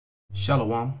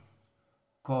Shalom.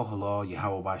 Call halal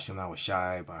Yahweh Bashem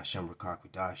Awashai Bashem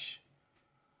Rakakwadash.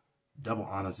 Double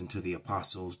honors unto the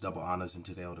apostles, double honors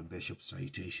unto the elder bishops.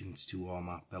 Salutations to all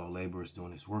my fellow laborers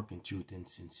doing this work in truth and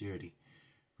sincerity,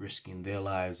 risking their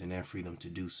lives and their freedom to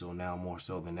do so now more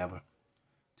so than ever.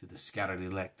 To the scattered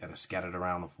elect that are scattered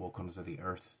around the four corners of the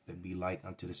earth, that be like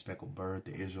unto the speckled bird,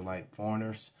 the Israelite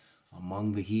foreigners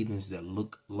among the heathens that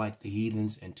look like the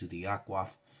heathens, and to the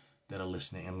Akwath that are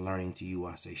listening and learning to you,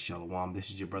 I say shalom. This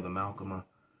is your brother Malcolm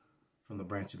from the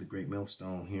branch of the Great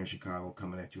Millstone here in Chicago,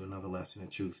 coming at you another lesson in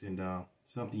truth. And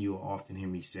something you will often hear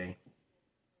me say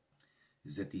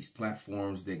is that these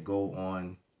platforms that go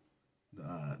on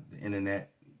the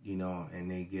internet, you know,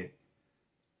 and they get,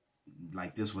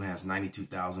 like this one has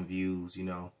 92,000 views, you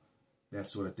know, that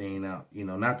sort of thing. Now, you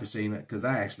know, not to say that, because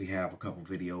I actually have a couple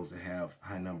videos that have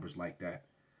high numbers like that,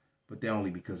 but they're only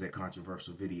because they're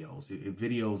controversial videos.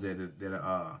 Videos that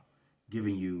are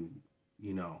giving you,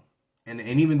 you know, and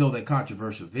even though they're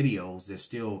controversial videos, they're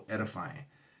still edifying.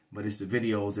 But it's the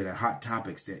videos that are hot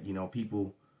topics that, you know,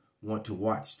 people want to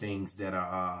watch things that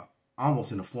are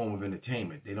almost in the form of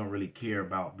entertainment. They don't really care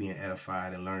about being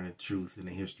edified and learning the truth and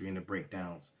the history and the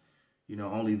breakdowns. You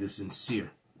know, only the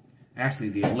sincere, actually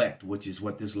the elect, which is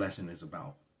what this lesson is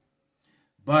about.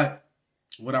 But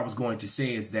what I was going to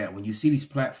say is that when you see these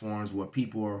platforms where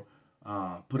people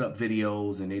put up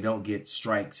videos and they don't get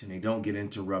strikes and they don't get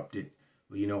interrupted,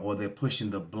 you know, or they're pushing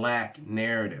the black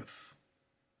narrative,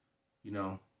 you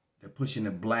know, they're pushing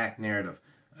the black narrative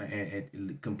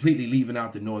and completely leaving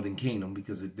out the Northern Kingdom,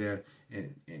 because they're,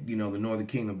 you know, the Northern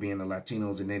Kingdom being the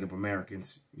Latinos and Native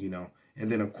Americans, you know,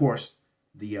 and then of course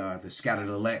the scattered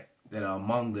elect that are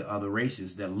among the other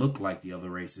races that look like the other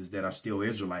races that are still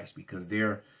Israelites, because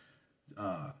their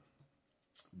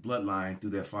bloodline through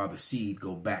their father's seed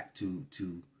go back to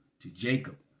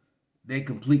Jacob. They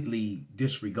completely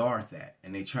disregard that,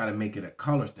 and they try to make it a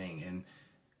color thing.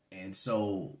 And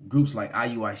so groups like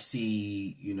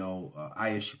IUIC, you know,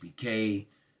 ISUPK,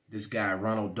 this guy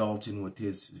Ronald Dalton with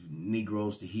his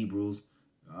Negroes to Hebrews,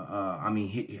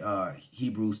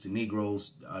 Hebrews to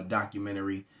Negroes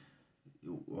documentary.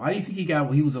 Why do you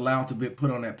think he was allowed to be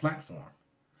put on that platform?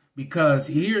 Because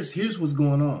here's what's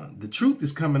going on. The truth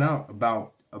is coming out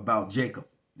about Jacob.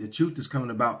 The truth is coming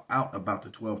out about the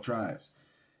 12 tribes.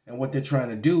 And what they're trying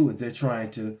to do is they're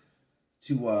trying to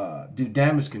do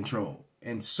damage control.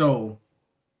 And so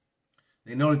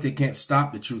they know that they can't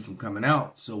stop the truth from coming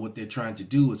out. So what they're trying to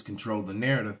do is control the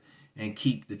narrative and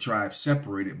keep the tribes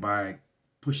separated by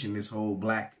pushing this whole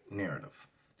black narrative,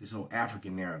 this whole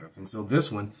African narrative. And so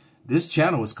this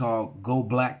channel is called Go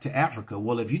Black to Africa.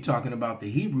 Well, if you're talking about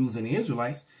the Hebrews and the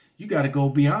Israelites, you got to go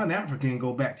beyond Africa and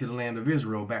go back to the land of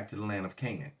Israel, back to the land of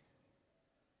Canaan.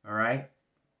 All right?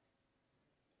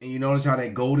 And you notice how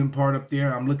that golden part up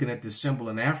there, I'm looking at this symbol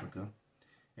in Africa,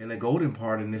 and the golden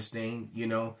part in this thing, you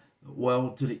know,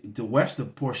 well, to the western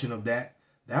portion of that,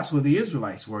 that's where the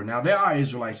Israelites were. Now, there are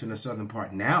Israelites in the southern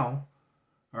part now,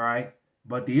 all right?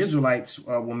 But the Israelites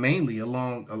were mainly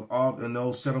along all in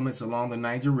those settlements along the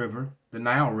Niger River, the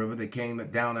Nile River that came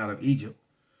down out of Egypt,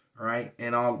 all right,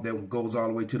 and all that goes all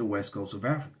the way to the west coast of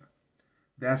Africa.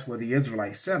 That's where the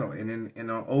Israelites settled. And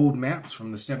in old maps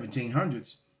from the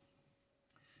 1700s,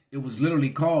 it was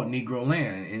literally called Negro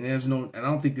land. And I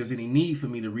don't think there's any need for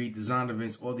me to read the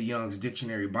Zondervan's or the Young's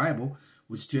Dictionary Bible,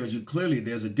 which tells you clearly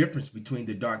there's a difference between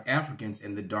the dark Africans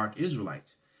and the dark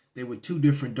Israelites. They were two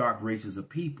different dark races of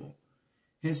people.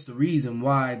 Hence the reason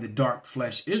why the dark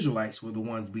flesh Israelites were the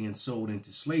ones being sold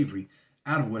into slavery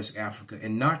out of West Africa,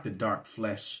 and not the dark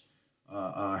flesh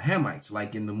Hamites,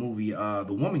 like in the movie The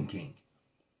Woman King.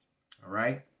 All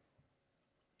right.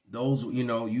 Those, you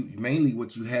know, mainly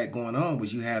what you had going on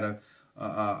was you had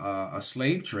a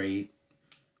slave trade,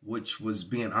 which was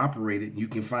being operated. You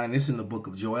can find this in the book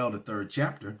of Joel, the 3rd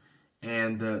chapter.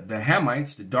 And the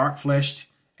Hamites, the dark fleshed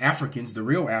Africans, the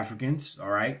real Africans,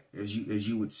 all right, as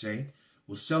you would say,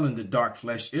 was selling the dark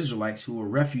fleshed Israelites who were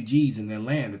refugees in their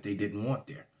land that they didn't want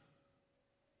there.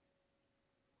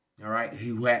 All right,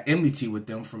 who had enmity with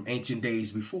them from ancient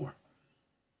days before.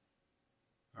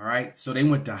 All right, so they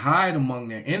went to hide among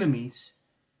their enemies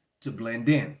to blend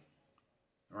in.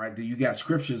 All right, you got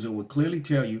scriptures that would clearly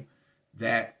tell you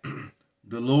that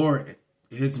the Lord,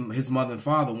 his mother and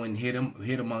father, went and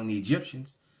hid among the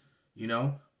Egyptians. You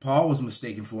know, Paul was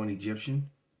mistaken for an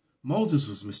Egyptian. Moses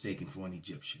was mistaken for an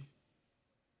Egyptian.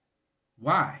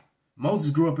 Why?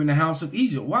 Moses grew up in the house of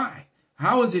Egypt. Why?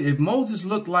 How is it if Moses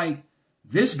looked like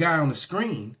this guy on the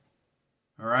screen,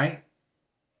 all right,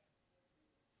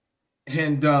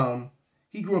 and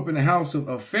he grew up in the house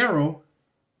of Pharaoh,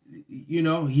 you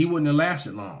know, he wouldn't have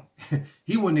lasted long.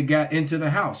 he wouldn't have got into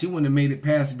the house. He wouldn't have made it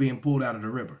past being pulled out of the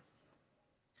river.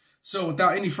 So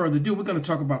without any further ado, we're going to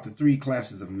talk about the three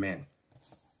classes of men.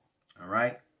 All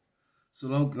right. So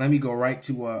let me go right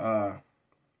to,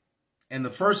 and the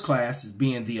first class is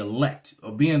being the elect,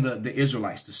 or being the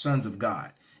Israelites, the sons of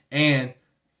God. And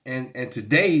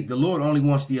today, the Lord only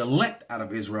wants the elect out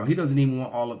of Israel. He doesn't even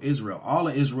want all of Israel. All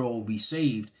of Israel will be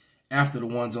saved after the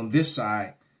ones on this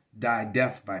side die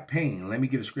death by pain. Let me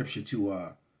get a scripture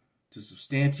to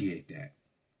substantiate that.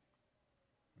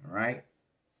 All right.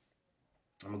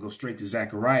 I'm going to go straight to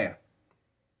Zechariah,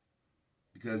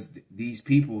 because these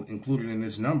people included in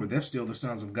this number, they're still the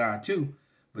sons of God too,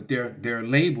 but they're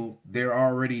labeled, they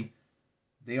already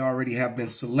have been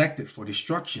selected for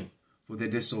destruction for their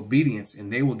disobedience,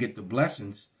 and they will get the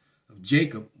blessings of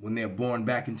Jacob when they're born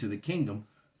back into the kingdom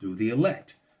through the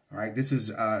elect. All right, this is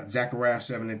Zechariah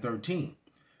 7:13.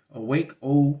 Awake,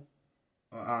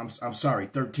 I'm sorry,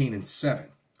 13 and 7.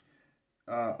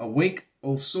 Awake,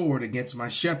 O sword, against my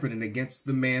shepherd and against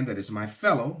the man that is my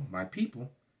fellow, my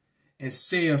people. And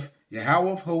saith Yahweh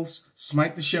of hosts,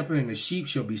 smite the shepherd, and the sheep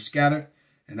shall be scattered,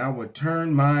 and I will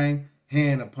turn mine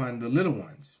hand upon the little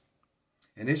ones.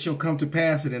 And it shall come to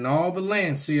pass that in all the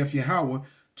land, saith Yahweh,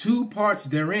 2 parts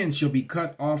therein shall be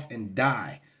cut off and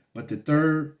die, but the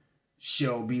third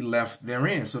shall be left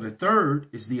therein. So the third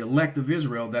is the elect of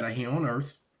Israel that are here on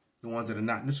earth, the ones that are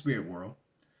not in the spirit world.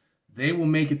 They will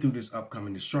make it through this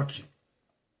upcoming destruction.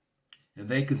 And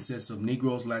they consist of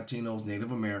Negroes, Latinos,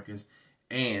 Native Americans,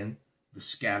 and the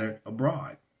scattered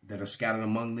abroad, that are scattered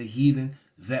among the heathen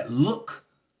that look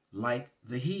like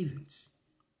the heathens.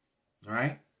 All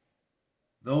right.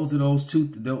 Those are those two,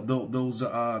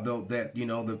 that, you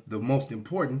know, the most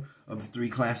important of the three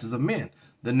classes of men.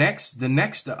 The next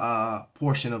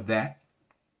portion of that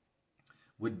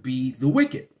would be the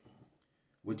wicked,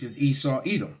 which is Esau,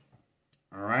 Edom.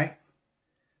 All right.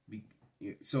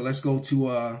 So let's go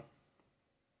to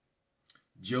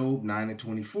Job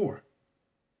 9:24.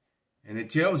 And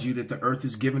it tells you that the earth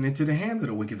is given into the hand of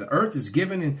the wicked. The earth is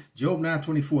given in Job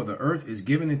 9:24. The earth is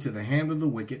given into the hand of the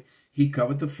wicked. He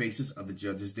covered the faces of the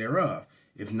judges thereof.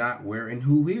 If not, where and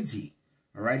who is he?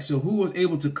 All right. So who was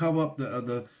able to cover up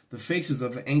the faces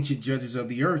of the ancient judges of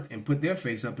the earth and put their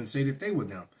face up and say that they were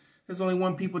them? There's only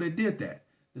one people that did that.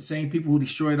 The same people who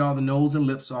destroyed all the nose and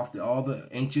lips off all the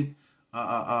ancient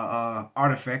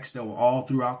artifacts that were all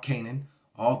throughout Canaan,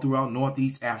 all throughout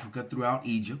Northeast Africa, throughout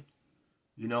Egypt.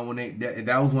 You know, when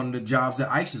that was one of the jobs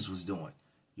that ISIS was doing.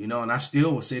 You know, and I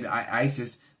still would say that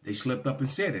ISIS, they slipped up and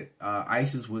said it.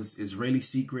 ISIS was Israeli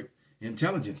secret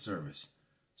intelligence service.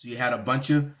 So you had a bunch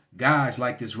of guys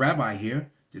like this rabbi here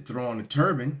that throw on the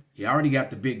turban. He already got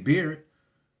the big beard.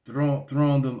 Throw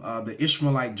on the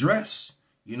Ishmaelite dress.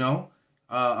 You know,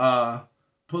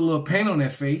 put a little paint on their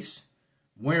face,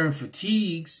 wearing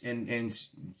fatigues and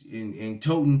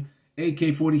toting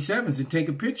AK-47s and take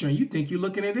a picture, and you think you're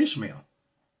looking at Ishmael.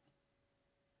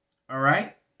 All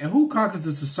right? And who conquers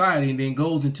a society and then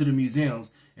goes into the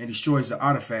museums and destroys the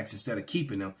artifacts instead of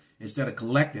keeping them, instead of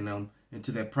collecting them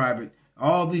into their private,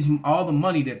 all the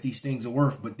money that these things are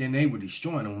worth, but then they were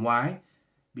destroying them. Why?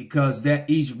 Because that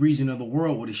each region of the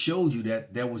world would have showed you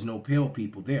that there was no pale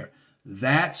people there.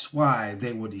 That's why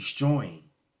they were destroying.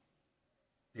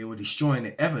 They were destroying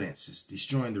the evidences,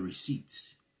 destroying the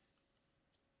receipts.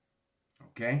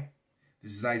 Okay?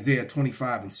 This is Isaiah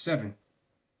 25:7.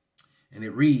 And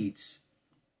it reads,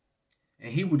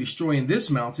 and he will destroy in this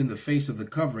mountain the face of the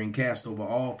covering cast over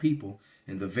all people,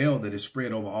 and the veil that is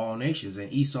spread over all nations. And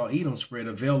Esau, Edom spread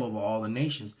a veil over all the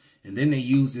nations. And then they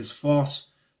use this false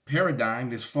paradigm,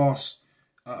 this false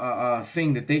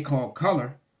thing that they call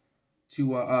color,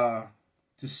 to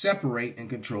separate and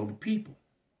control the people.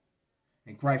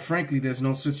 And quite frankly, there's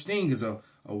no such thing as a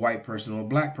white person or a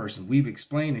black person. We've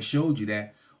explained and showed you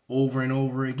that over and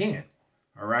over again.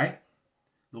 All right.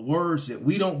 The words that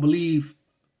we don't believe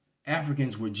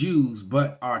Africans were Jews,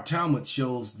 but our Talmud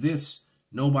shows this,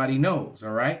 nobody knows.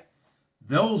 All right.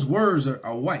 Those words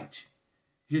are white.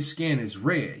 His skin is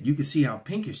red. You can see how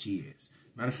pinkish he is.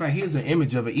 Matter of fact, here's an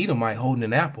image of an Edomite holding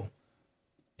an apple.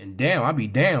 And damn, I'd be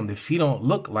damned if he don't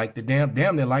look like the damn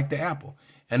near like the apple.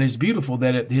 And it's beautiful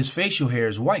that his facial hair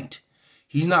is white.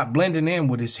 He's not blending in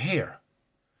with his hair.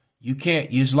 You can't,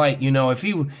 it's like, you know, if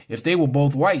they were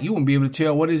both white, you wouldn't be able to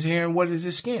tell what is hair and what is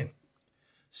his skin.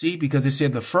 See, because it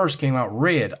said the first came out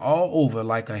red all over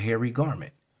like a hairy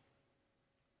garment.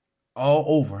 All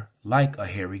over like a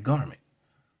hairy garment.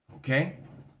 Okay?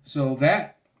 So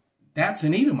that's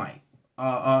an Edomite,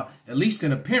 at least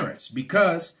in appearance,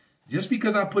 because just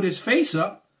because I put his face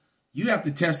up, you have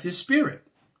to test his spirit.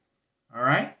 All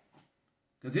right?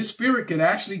 Because his spirit could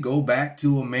actually go back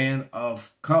to a man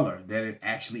of color that it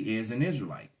actually is an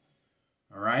Israelite.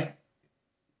 All right?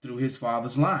 Through his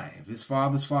father's line. If his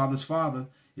father's father's father,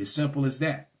 it's simple as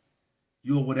that.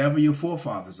 You are whatever your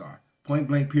forefathers are. Point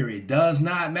blank period. Does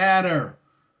not matter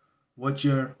what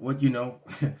you know,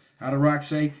 how the Rock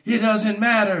say, it doesn't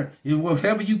matter.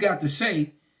 Whatever you got to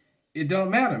say, it don't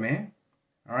matter, man.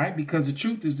 All right? Because the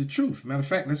truth is the truth. Matter of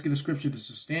fact, let's get a scripture to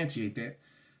substantiate that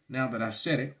now that I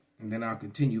said it. And then I'll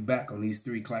continue back on these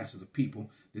three classes of people.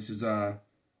 This is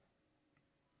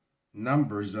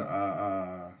Numbers.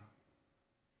 Because,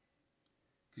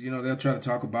 you know, they'll try to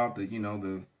talk about the, you know,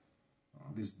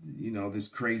 this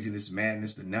crazy, this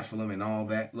madness, the Nephilim and all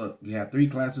that. Look, you have three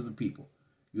classes of people.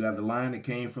 You have the line that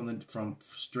came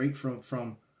straight from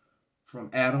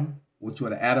Adam, which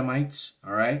were the Adamites,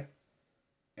 all right?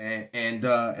 And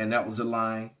that was a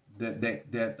line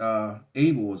that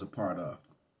Abel was a part of.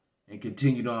 And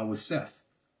continued on with Seth,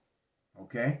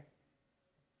 okay?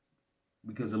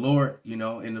 Because the Lord, you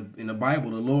know, in the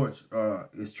Bible, the Lord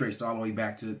is traced all the way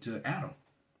back to Adam,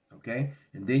 okay?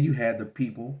 And then you had the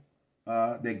people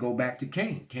that go back to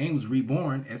Cain. Cain was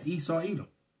reborn as Esau Edom.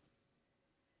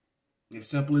 As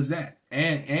simple as that.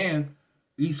 And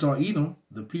Esau Edom,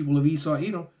 the people of Esau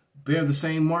Edom, bear the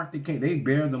same mark that Cain. They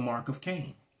bear the mark of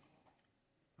Cain.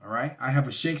 All right? I have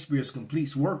a Shakespeare's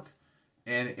complete work,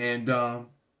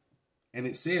 and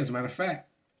it says, matter of fact,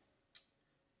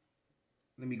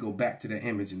 let me go back to that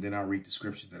image and then I'll read the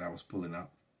scripture that I was pulling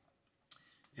up.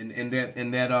 In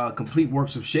that complete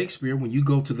works of Shakespeare, when you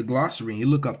go to the glossary and you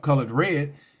look up colored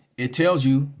red, it tells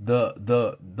you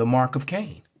the mark of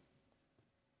Cain.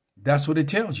 That's what it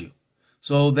tells you.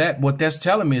 So what that's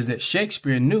telling me is that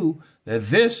Shakespeare knew that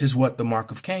this is what the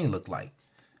mark of Cain looked like.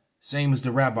 Same as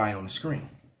the rabbi on the screen.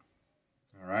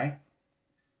 All right.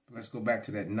 Let's go back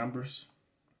to that Numbers.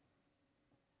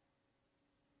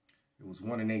 It was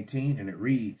 1:18, and it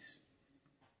reads,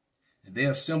 and they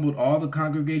assembled all the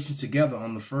congregations together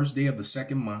on the first day of the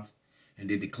second month, and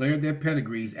they declared their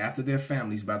pedigrees after their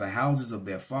families by the houses of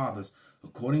their fathers,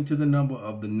 according to the number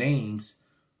of the names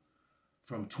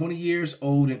from 20 years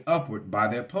old and upward by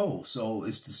their polls. So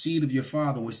it's the seed of your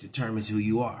father which determines who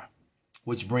you are,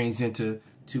 which brings into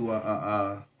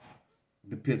the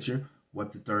picture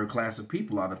what the third class of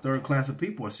people are. The third class of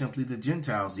people are simply the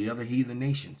Gentiles, the other heathen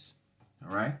nations.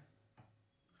 All right.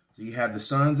 So you have the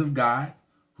sons of God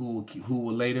who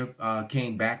will later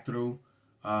came back through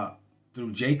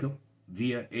Jacob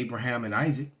via Abraham and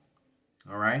Isaac.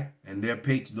 All right. And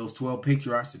those 12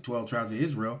 patriarchs, the 12 tribes of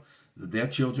Israel, their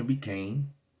children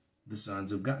became the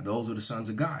sons of God. Those are the sons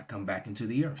of God come back into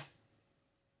the earth.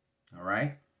 All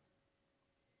right.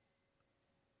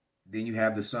 Then you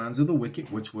have the sons of the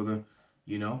wicked, which were the,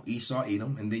 Esau,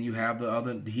 Edom. And then you have the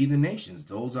other heathen nations.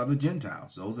 Those are the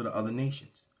Gentiles. Those are the other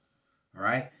nations. All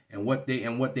right. And what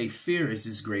they fear is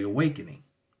this great awakening.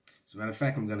 As a matter of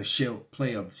fact, I'm going to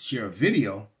share a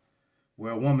video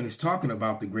where a woman is talking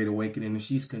about the great awakening, and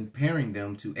she's comparing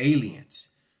them to aliens,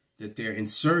 that they're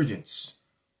insurgents,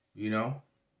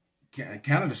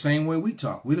 kind of the same way we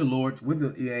talk. We're the Lord, we're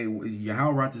the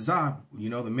Yahweh Ratazah,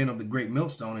 the men of the great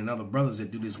millstone and other brothers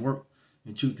that do this work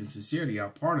in truth and sincerity are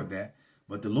part of that.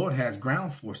 But the Lord has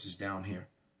ground forces down here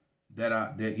that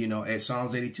as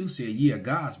Psalms 82 said, ye are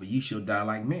gods, but ye shall die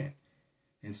like men.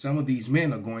 And some of these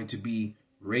men are going to be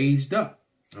raised up.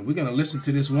 And we're going to listen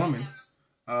to this woman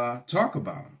talk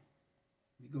about them.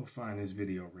 Let me go find this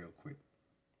video real quick.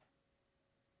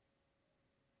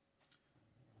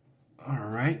 All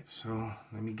right, so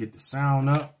let me get the sound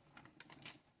up.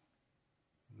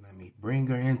 Let me bring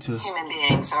her into... Human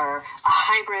beings are a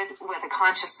hybrid with a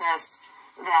consciousness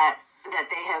that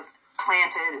they have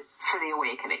planted for the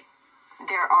awakening.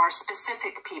 There are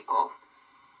specific people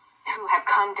who have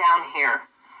come down here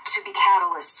to be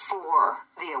catalysts for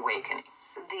the awakening.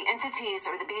 The entities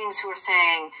or the beings who are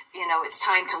saying, it's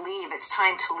time to leave,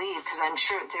 because I'm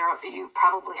sure you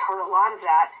probably heard a lot of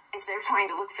that, is they're trying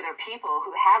to look for their people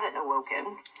who haven't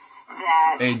awoken,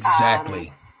 that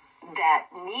exactly that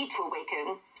need to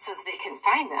awaken so that they can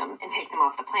find them and take them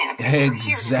off the planet, because they're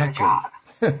here to do their job.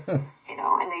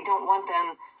 And they don't want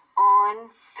them on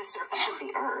the surface of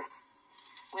the earth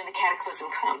when the cataclysm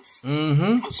comes.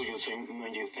 Mm-hmm. So you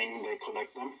think they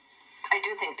collect them? I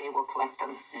do think they will collect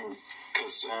them.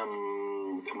 Because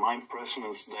my impression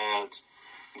is that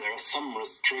there are some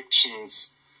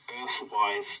restrictions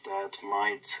earth-wise that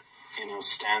might,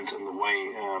 stand in the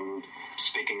way.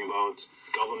 Speaking about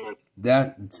government.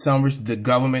 The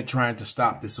government trying to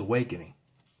stop this awakening.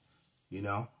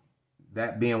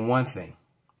 That being one thing.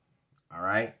 All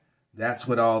right. That's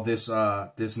what all this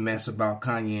mess about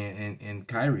Kanye and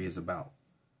Kyrie is about.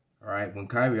 All right. When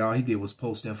Kyrie, all he did was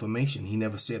post information. He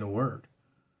never said a word.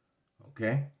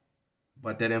 Okay.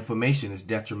 But that information is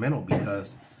detrimental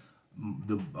because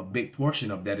a big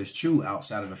portion of that is true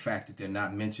outside of the fact that they're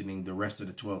not mentioning the rest of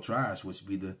the 12 tribes, which would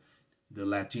be the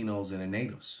Latinos and the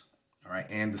natives. All right.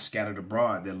 And the scattered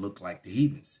abroad that look like the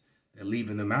heathens. They're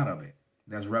leaving them out of it.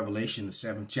 That's Revelation, the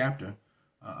 7th chapter,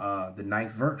 the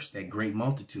 9th verse, that great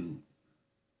multitude.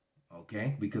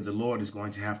 Okay. Because the Lord is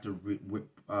going to have to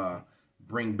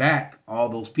bring back all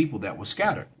those people that were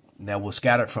scattered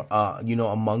from,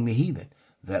 among the heathen,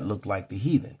 that looked like the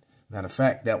heathen. Matter of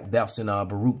fact, that's in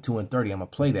Baruch 2 and 30. I'm going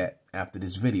to play that after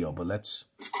this video, but let's.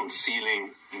 It's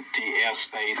concealing the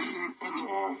airspace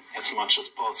as much as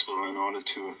possible in order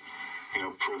to,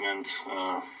 prevent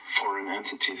foreign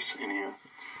entities in here.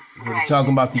 We're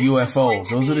talking about the UFOs.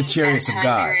 Those are the chariots of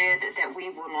God. Period that we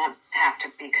will not have to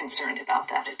be concerned about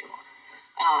that anymore.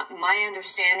 My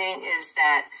understanding is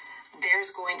that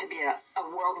there's going to be a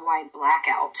worldwide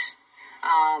blackout.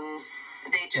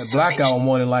 The blackout will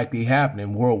more than likely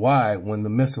happening worldwide when the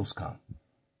missiles come.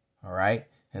 All right.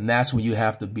 And that's when you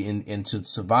have to be in to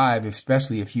survive,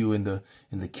 especially if you're in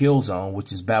the kill zone,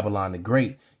 which is Babylon the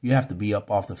Great. You have to be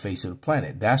up off the face of the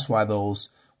planet. That's why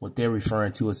what they're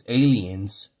referring to as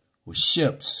aliens with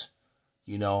ships,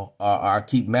 are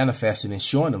keep manifesting and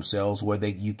showing themselves where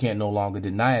you can't no longer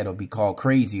deny it or be called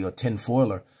crazy or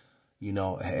tinfoiler,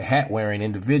 hat wearing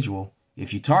individual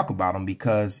if you talk about them,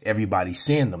 because everybody's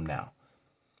seeing them now.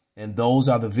 And those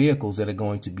are the vehicles that are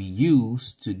going to be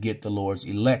used to get the Lord's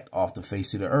elect off the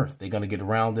face of the earth. They're going to get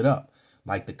rounded up,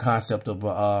 like the concept of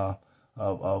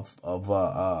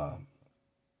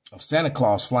Santa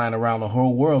Claus flying around the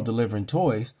whole world delivering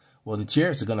toys. Well, the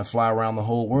chariots are going to fly around the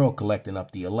whole world collecting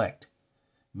up the elect,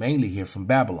 mainly here from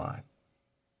Babylon.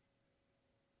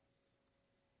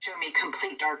 Show me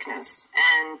complete darkness.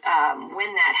 And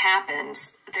when that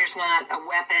happens, there's not a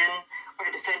weapon or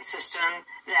a defense system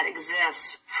that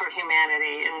exists for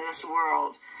humanity in this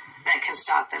world that can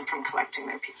stop them from collecting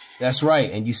their people. That's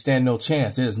right. And you stand no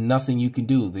chance. There's nothing you can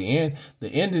do. The end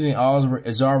of it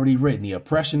is already written. The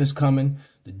oppression is coming.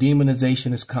 The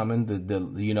demonization is coming.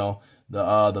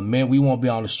 The men, we won't be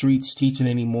on the streets teaching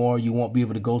anymore. You won't be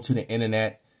able to go to the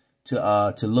internet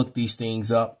to look these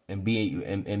things up and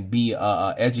be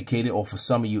educated, or for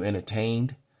some of you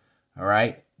entertained. All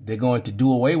right. They're going to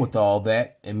do away with all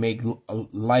that and make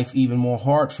life even more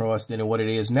hard for us than what it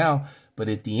is now. But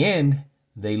at the end,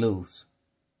 they lose.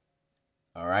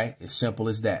 All right. As simple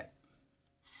as that.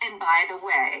 And by the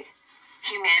way,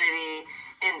 humanity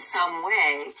in some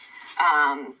way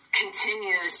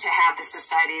continues to have the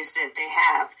societies that they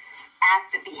have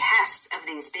at the behest of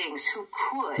these beings who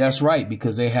could. That's right,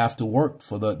 because they have to work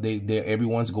for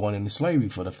everyone's going into slavery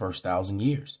for the first 1,000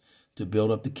 years to build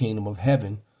up the kingdom of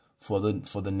heaven for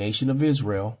the nation of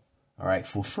Israel. All right,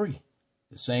 for free,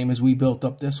 the same as we built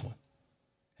up this one.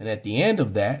 And at the end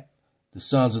of that, the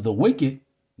sons of the wicked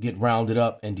get rounded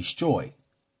up and destroyed.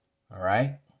 All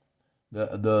right,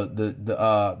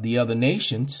 the other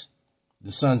nations,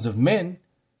 the sons of men,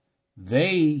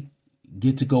 they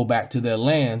get to go back to their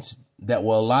lands that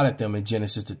were allotted them in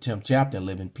Genesis the 10th chapter and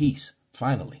live in peace,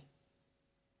 finally.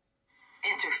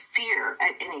 Interfere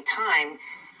at any time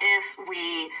if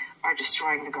we are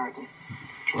destroying the garden.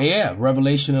 Yeah,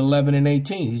 Revelation 11 and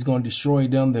 18. He's going to destroy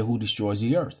them who destroys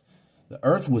the earth. The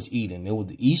earth was Eden. It was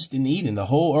the east in Eden. The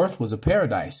whole earth was a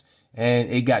paradise. And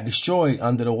it got destroyed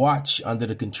under the watch, under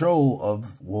the control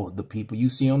of the people you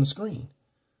see on the screen.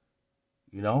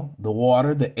 The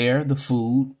water, the air, the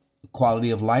food, the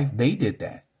quality of life, they did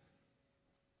that.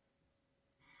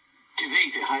 Do you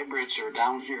think the hybrids are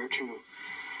down here to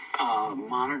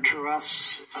monitor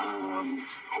us,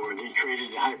 or they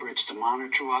created the hybrids to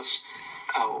monitor us,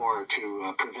 or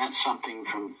to prevent something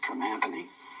from happening?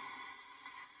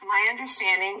 My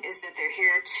understanding is that they're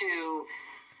here to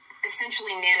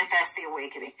essentially manifest the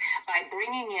awakening by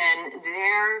bringing in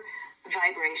their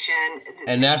vibration.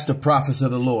 And that's the prophets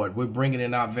of the Lord. We're bringing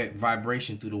in our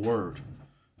vibration through the word.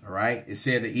 All right. It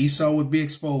said that Esau would be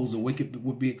exposed, the wicked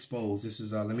would be exposed. This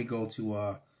is, let me go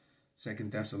to 2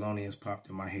 Thessalonians popped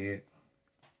in my head.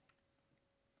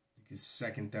 It's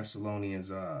 2 Thessalonians,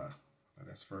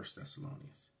 that's 1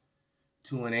 Thessalonians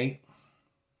 2 and 8.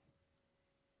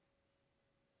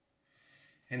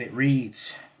 And it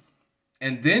reads,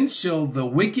 and then shall the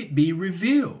wicked be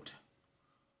revealed,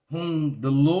 whom the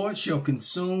Lord shall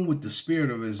consume with the spirit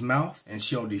of his mouth and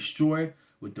shall destroy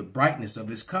with the brightness of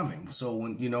his coming. So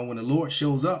when the Lord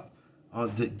shows up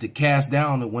to cast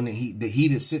down, when the he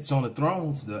that sits on the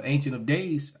thrones, the Ancient of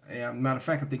Days, matter of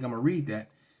fact, I think I'm going to read that.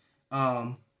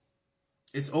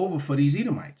 It's over for these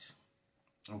Edomites.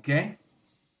 Okay.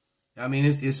 I mean,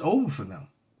 it's over for them.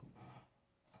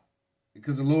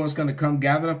 Because the Lord's going to come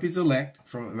gather up his elect.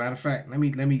 From a matter of fact, let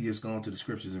me just go into the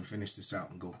scriptures and finish this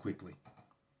out and go quickly.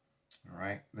 All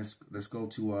right, let's go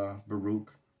to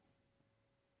Baruch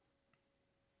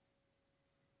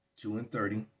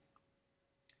 2:30,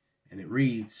 and it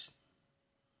reads,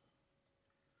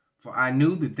 "For I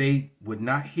knew that they would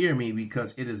not hear me,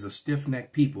 because it is a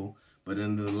stiff-necked people. But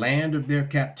in the land of their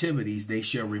captivities they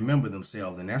shall remember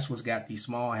themselves." And that's what's got these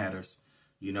small hatters,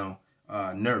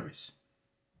 nervous.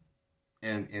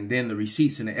 And then the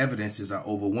receipts and the evidences are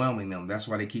overwhelming them. That's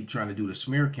why they keep trying to do the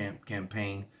smear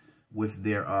campaign with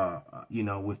their,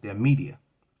 with their media.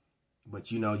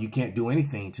 But, you can't do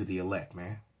anything to the elect,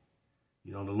 man.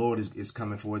 The Lord is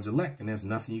coming for his elect, and there's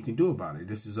nothing you can do about it.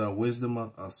 This is Wisdom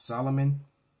of Solomon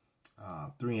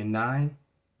 3:9.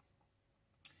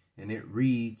 And it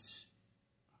reads,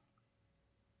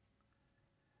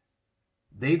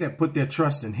 "They that put their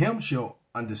trust in him shall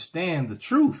understand the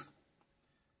truth.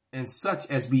 And such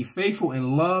as be faithful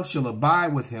in love shall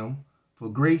abide with him. For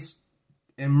grace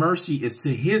and mercy is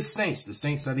to his saints." The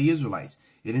saints are the Israelites.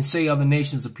 It didn't say other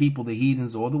nations of people, the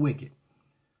heathens or the wicked.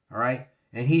 All right.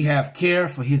 "And he have care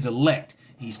for his elect."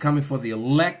 He's coming for the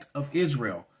elect of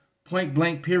Israel. Point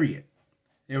blank, period.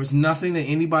 There is nothing that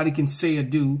anybody can say or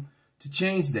do to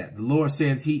change that. The Lord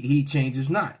says he changes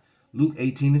not. Luke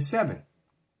 18:7.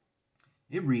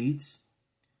 It reads,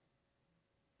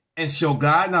 "And shall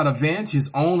God not avenge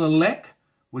his own elect,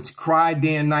 which cry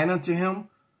day and night unto him,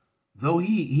 though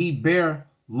he bear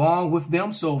long with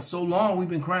them?" So long we've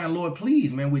been crying, "Lord,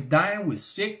 please, man, we're dying, we're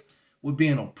sick, we're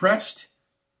being oppressed,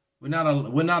 we're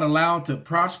not allowed to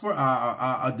prosper.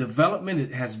 Our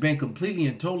development has been completely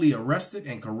and totally arrested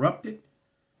and corrupted."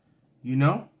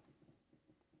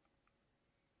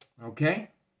 Okay.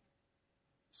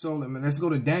 So let's go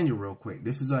to Daniel real quick.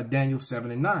 This is Daniel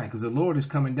 7:9, because the Lord is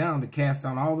coming down to cast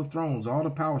down all the thrones, all the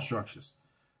power structures.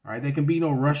 All right. There can be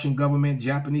no Russian government,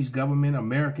 Japanese government,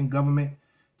 American government,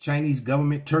 Chinese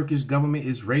government, Turkish government,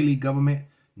 Israeli government.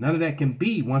 None of that can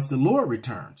be once the Lord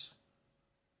returns.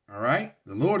 All right.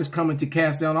 The Lord is coming to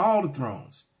cast down all the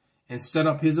thrones and set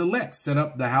up his elect, set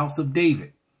up the house of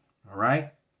David. All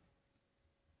right.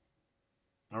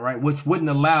 All right. Which wouldn't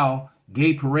allow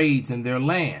gay parades in their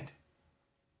land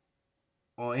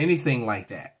or anything like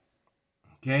that.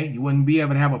 Okay. You wouldn't be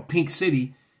able to have a pink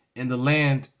city in the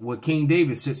land where King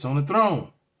David sits on the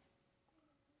throne.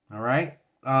 All right.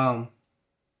 But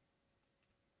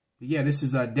yeah, this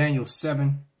is Daniel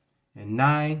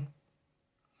 7:9.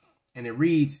 And it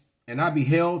reads, "And I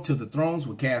beheld till the thrones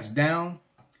were cast down,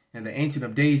 and the Ancient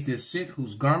of Days did sit,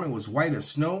 whose garment was white as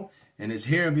snow, and his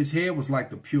hair of his head was like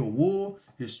the pure wool.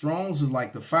 His thrones was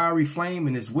like the fiery flame,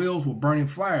 and his wheels were burning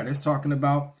fire." That's talking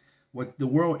about what the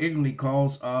world ignorantly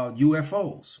calls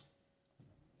UFOs.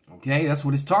 Okay, that's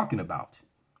what it's talking about.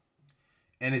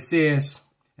 And it says,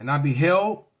 "And I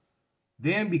beheld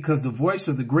then, because the voice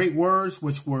of the great words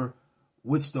which the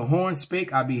horn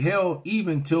spake, I beheld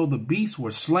even till the beasts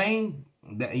were slain."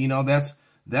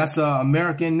 That's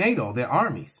American NATO, their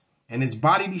armies. "And his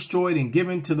body destroyed and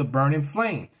given to the burning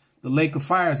flame. The lake of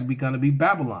fire is going to be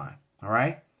Babylon." All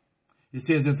right. It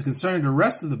says, "As concerning the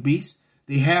rest of the beasts,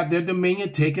 they have their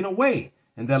dominion taken away,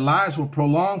 and their lives were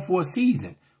prolonged for a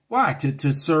season." Why?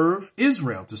 To serve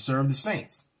Israel, to serve the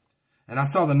saints. "And I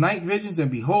saw the night visions,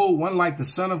 and behold, one like the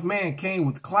Son of Man came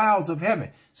with clouds of heaven."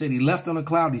 Said he left on a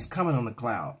cloud, he's coming on a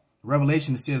cloud.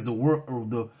 Revelation says the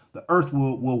earth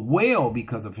will wail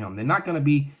because of him. They're not going to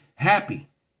be happy.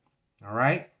 All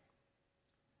right.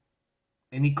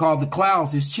 "And he called the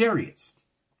clouds his chariots.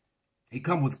 He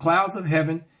come with clouds of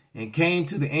heaven, and came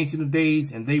to the Ancient of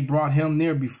Days, and they brought him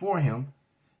near before him.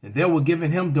 And there were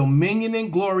given him dominion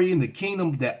and glory in the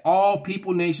kingdom, that all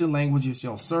people, nation, languages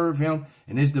shall serve him.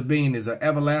 And his dominion is an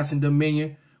everlasting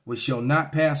dominion, which shall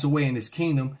not pass away, in his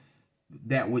kingdom,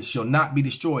 that which shall not be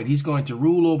destroyed." He's going to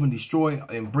rule over and destroy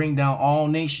and bring down all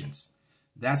nations.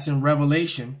 That's in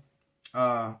Revelation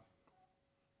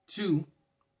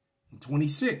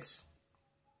 2:26.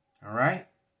 All right.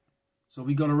 So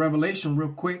we go to Revelation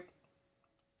real quick.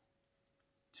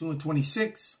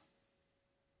 2:26.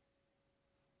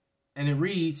 And it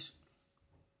reads,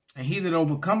 "And he that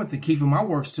overcometh and keepeth my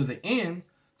works to the end,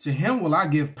 to him will I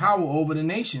give power over the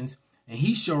nations, and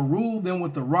he shall rule them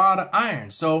with the rod of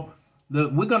iron." So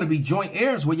we're going to be joint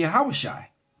heirs with Yahushua.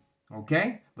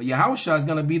 Okay. But Yahushua is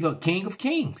going to be the King of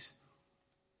Kings.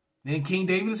 Then King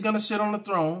David is going to sit on the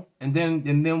throne. And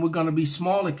then we're going to be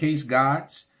smaller case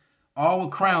gods, all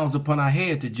with crowns upon our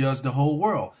head to judge the whole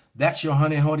world. That's your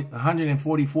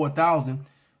 144,000,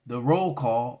 the roll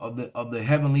call of the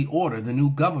heavenly order, the new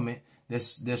government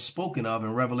that's spoken of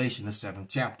in Revelation, the 7th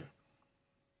chapter.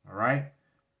 All right.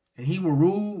 And he will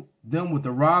rule them with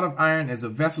the rod of iron as the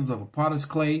vessels of a potter's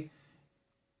clay,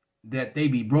 that they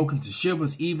be broken to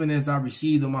shivers, even as I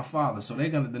received of my Father. So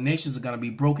the nations are gonna be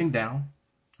broken down.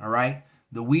 All right.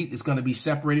 The wheat is gonna be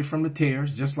separated from the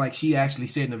tares, just like she actually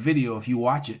said in the video. If you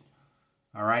watch it,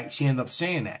 all right, she ended up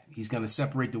saying that he's gonna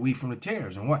separate the wheat from the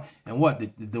tares. And what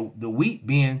the wheat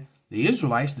being the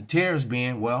Israelites, the tares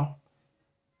being, well,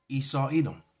 Esau,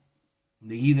 Edom,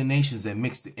 the heathen nations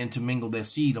that intermingle their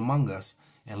seed among us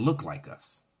and look like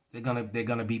us. They're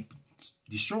gonna be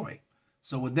destroyed.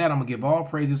 So with that, I'm going to give all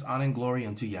praises, honor, and glory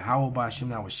unto Yahweh, Ba'ashem,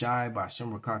 Nawashai,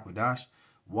 Ba'ashem, Rakakwadash,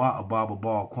 Wa Ababa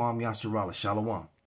Baal, Kwam Yasharala, Shalom.